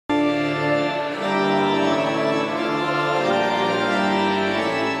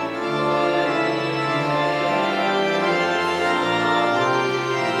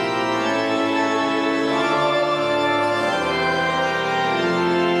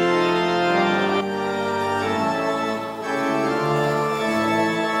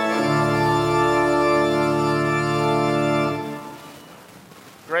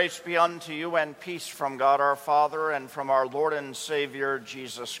Grace be unto you and peace from God our Father and from our Lord and Savior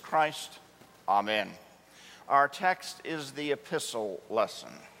Jesus Christ. Amen. Our text is the epistle lesson.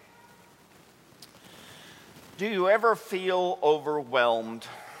 Do you ever feel overwhelmed?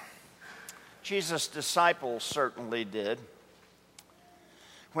 Jesus' disciples certainly did.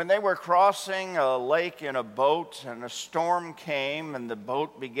 When they were crossing a lake in a boat and a storm came and the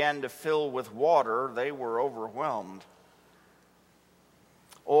boat began to fill with water, they were overwhelmed.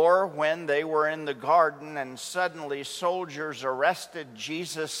 Or when they were in the garden and suddenly soldiers arrested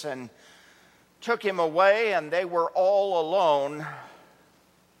Jesus and took him away and they were all alone,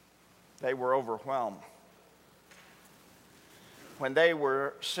 they were overwhelmed. When they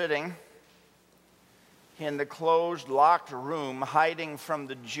were sitting in the closed, locked room, hiding from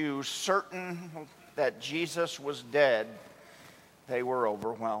the Jews, certain that Jesus was dead, they were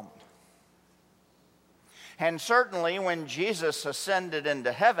overwhelmed. And certainly when Jesus ascended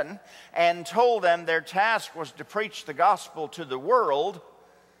into heaven and told them their task was to preach the gospel to the world,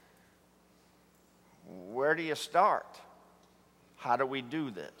 where do you start? How do we do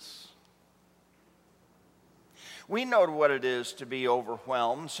this? We know what it is to be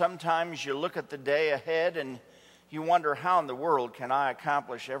overwhelmed. Sometimes you look at the day ahead and you wonder, how in the world can I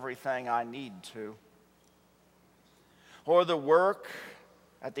accomplish everything I need to? Or the work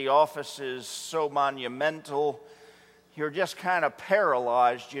at the office is so monumental, you're just kind of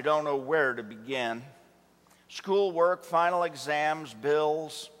paralyzed. You don't know where to begin. Schoolwork, final exams,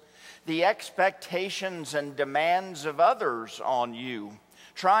 bills, the expectations and demands of others on you,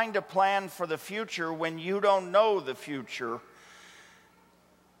 trying to plan for the future when you don't know the future.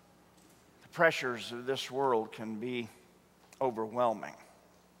 The pressures of this world can be overwhelming.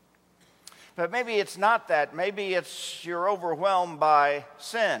 But maybe it's not that. Maybe it's you're overwhelmed by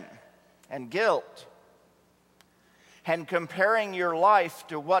sin and guilt and comparing your life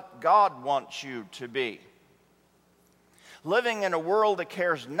to what God wants you to be. Living in a world that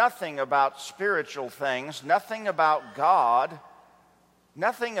cares nothing about spiritual things, nothing about God,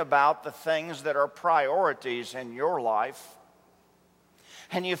 nothing about the things that are priorities in your life.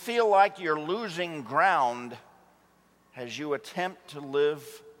 And you feel like you're losing ground as you attempt to live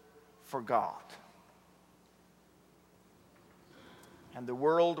for God. And the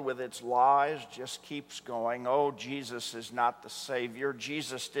world with its lies just keeps going. Oh, Jesus is not the Savior.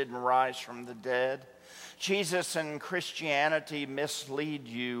 Jesus didn't rise from the dead. Jesus and Christianity mislead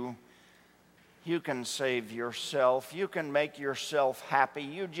you. You can save yourself. You can make yourself happy.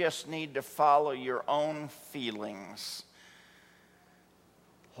 You just need to follow your own feelings.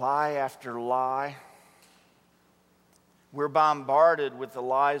 Lie after lie. We're bombarded with the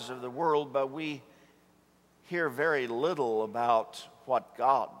lies of the world, but we hear very little about what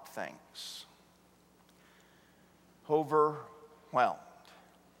God thinks. Overwhelmed.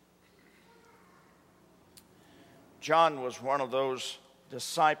 John was one of those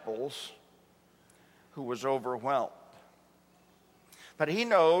disciples who was overwhelmed. But he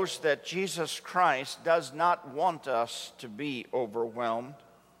knows that Jesus Christ does not want us to be overwhelmed.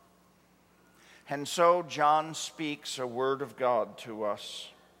 And so John speaks a word of God to us.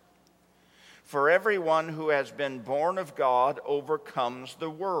 For everyone who has been born of God overcomes the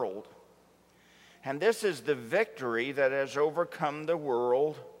world. And this is the victory that has overcome the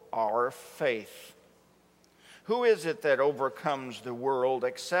world, our faith. Who is it that overcomes the world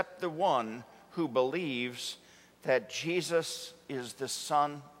except the one who believes that Jesus is the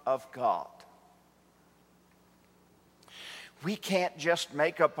Son of God? We can't just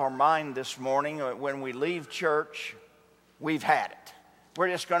make up our mind this morning when we leave church, we've had it. We're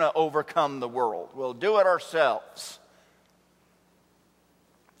just going to overcome the world. We'll do it ourselves.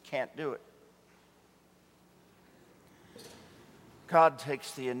 Can't do it. God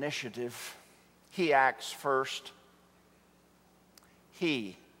takes the initiative. He acts first.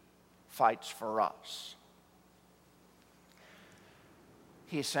 He fights for us.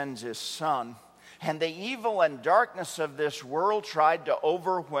 He sends his Son. And the evil and darkness of this world tried to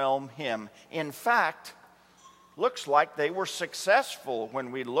overwhelm him. In fact, looks like they were successful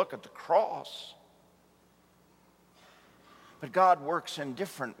when we look at the cross. But God works in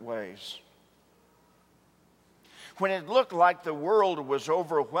different ways. When it looked like the world was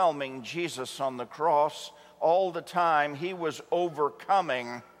overwhelming Jesus on the cross, all the time he was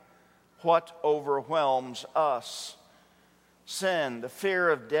overcoming what overwhelms us: sin, the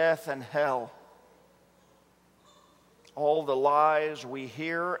fear of death and hell. All the lies we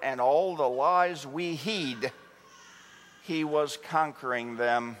hear and all the lies we heed, he was conquering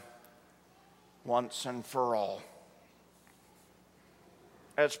them once and for all.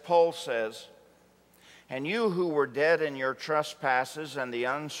 As Paul says And you who were dead in your trespasses and the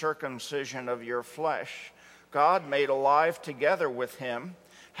uncircumcision of your flesh, God made alive together with him,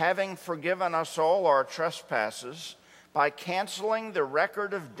 having forgiven us all our trespasses, by canceling the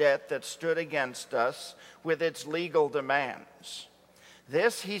record of debt that stood against us with its legal demands.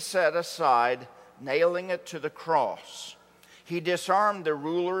 This he set aside, nailing it to the cross. He disarmed the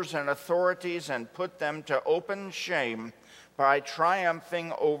rulers and authorities and put them to open shame by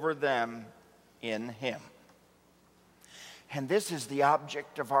triumphing over them in him. And this is the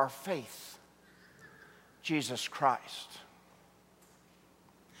object of our faith, Jesus Christ.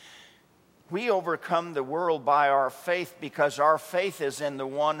 We overcome the world by our faith because our faith is in the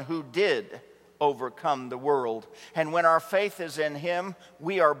one who did overcome the world. And when our faith is in him,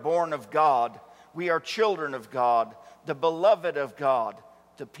 we are born of God. We are children of God, the beloved of God,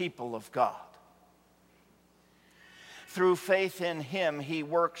 the people of God. Through faith in him, he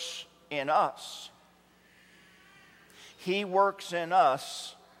works in us. He works in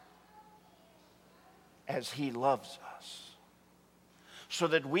us as he loves us, so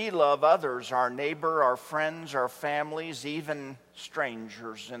that we love others, our neighbor, our friends, our families, even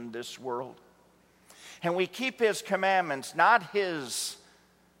strangers in this world. And we keep his commandments, not his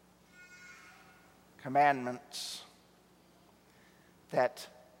commandments that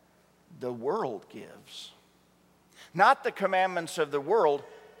the world gives. Not the commandments of the world,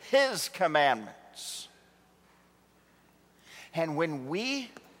 his commandments. And when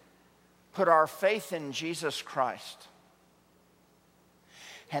we put our faith in Jesus Christ,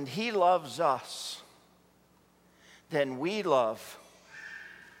 and he loves us, then we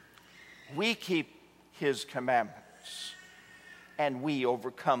keep his commandments, and we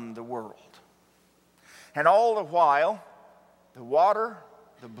overcome the world. And all the while, the water,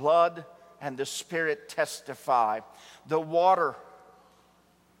 the blood, and the Spirit testify. The water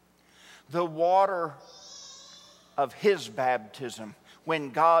of his baptism, when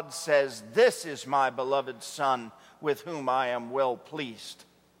God says, "This is my beloved Son, with whom I am well pleased."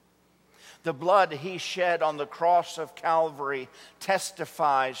 The blood he shed on the cross of Calvary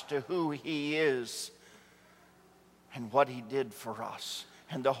testifies to who he is and what he did for us.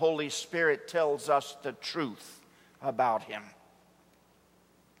 And the Holy Spirit tells us the truth about him.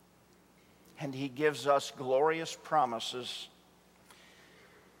 And he gives us glorious promises.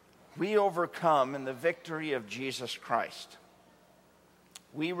 We overcome in the victory of Jesus Christ.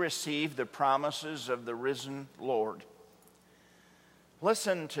 We receive the promises of the risen Lord.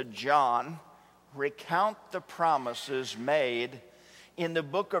 Listen to John recount the promises made in the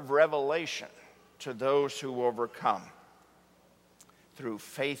book of Revelation to those who overcome through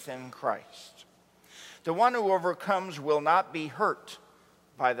faith in Christ. The one who overcomes will not be hurt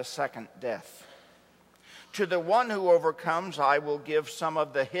by the second death. To the one who overcomes, I will give some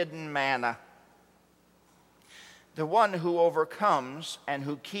of the hidden manna. The one who overcomes and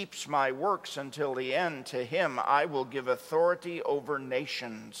who keeps my works until the end, to him I will give authority over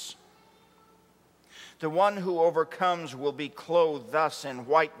nations. The one who overcomes will be clothed thus in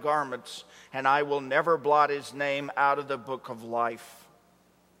white garments, and I will never blot his name out of the book of life.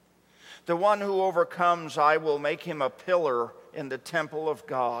 The one who overcomes, I will make him a pillar in the temple of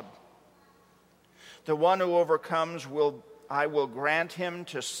God. The one who overcomes, I will grant him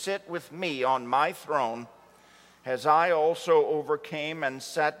to sit with me on my throne, as I also overcame and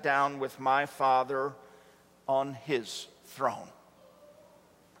sat down with my Father on his throne.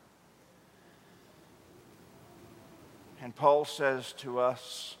 And Paul says to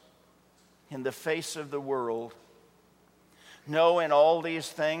us, in the face of the world, no, in all these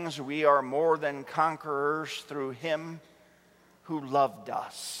things we are more than conquerors through him who loved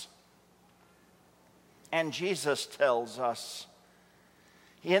us. And Jesus tells us,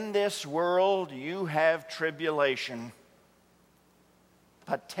 in this world you have tribulation,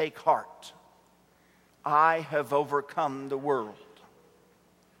 but take heart. I have overcome the world.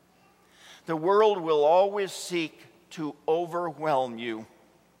 The world will always seek to overwhelm you.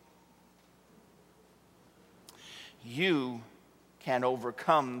 You can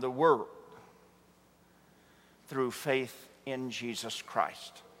overcome the world through faith in Jesus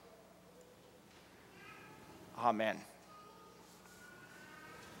Christ. Amen.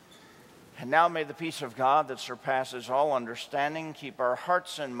 And now may the peace of God that surpasses all understanding keep our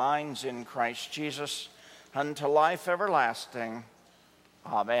hearts and minds in Christ Jesus unto life everlasting.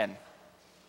 Amen.